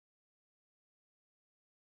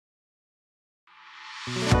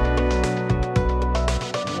Video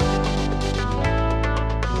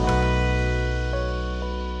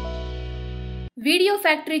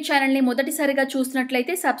factory channel ని మొదటిసారిగా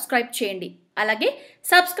చూస్తున్నట్లయితే సబ్స్క్రైబ్ చేయండి. అలాగే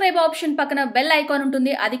సబ్స్క్రైబ్ ఆప్షన్ పక్కన బెల్ ఐకాన్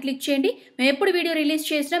ఉంటుంది, అది క్లిక్ చేయండి. మేము ఎప్పుడు వీడియో రిలీజ్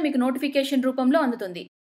చేసినా మీకు నోటిఫికేషన్ రూపంలో అందుతుంది.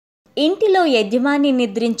 ఇంటిలో యజమాని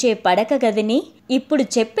నిద్రించే పడక గదిని ఇప్పుడు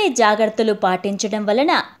చెప్పే జాగ్రత్తలు పాటించడం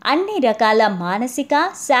వలన అన్ని రకాల మానసిక,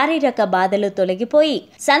 శారీరక బాధలు తొలగిపోయి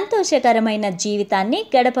సంతోషకరమైన జీవితాన్ని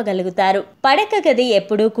గడపగలుగుతారు. పడక గది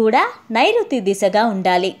ఎప్పుడూ కూడా నైరుతి దిశగా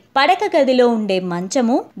ఉండాలి. పడక గదిలో ఉండే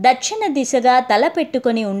మంచము దక్షిణ దిశగా తల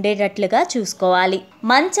పెట్టుకుని ఉండేటట్లుగా చూసుకోవాలి.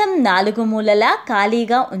 మంచం 4 మూలలా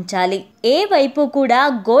ఖాళీగా ఉంచాలి. ఏ వైపు కూడా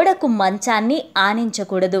గోడకు మంచాన్ని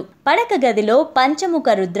ఆనించకూడదు. పడక గదిలో పంచముఖ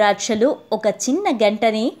రుద్రాక్షలు ఒక చిన్న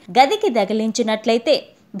గంటని గదికి తగిలించినట్లయితే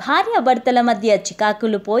భార్యాభర్తల మధ్య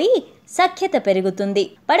చికాకులు పోయి సఖ్యత పెరుగుతుంది.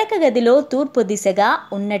 పడక గదిలో తూర్పు దిశగా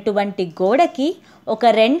ఉన్నటువంటి గోడకి ఒక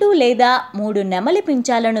 2 లేదా 3 నెమలి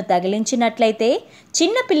పించాలను తగిలించినట్లయితే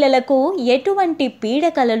చిన్నపిల్లలకు ఎటువంటి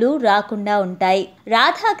పీడకలలు రాకుండా ఉంటాయి.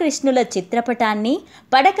 రాధాకృష్ణుల చిత్రపటాన్ని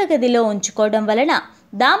పడక గదిలో ఉంచుకోవడం వలన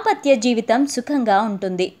దాంపత్య జీవితం సుఖంగా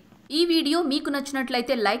ఉంటుంది. ఈ వీడియో మీకు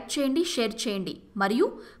నచ్చినట్లయితే లైక్ చేయండి, షేర్ చేయండి మరియు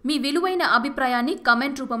మీ విలువైన అభిప్రాయాన్ని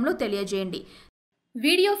కామెంట్ రూపంలో తెలియజేయండి.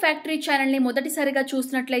 వీడియో ఫ్యాక్టరీ ఛానల్ ని మొదటిసారిగా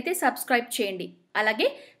చూస్తున్నట్లయితే సబ్స్క్రైబ్ చేయండి. అలాగే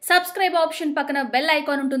సబ్స్క్రైబ్ ఆప్షన్ పక్కన బెల్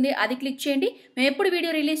ఐకాన్ ఉంటుంది, అది క్లిక్ చేయండి. మేము ఎప్పుడు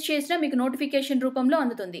వీడియో రిలీజ్ చేసినా మీకు నోటిఫికేషన్ రూపంలో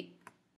అందుతుంది.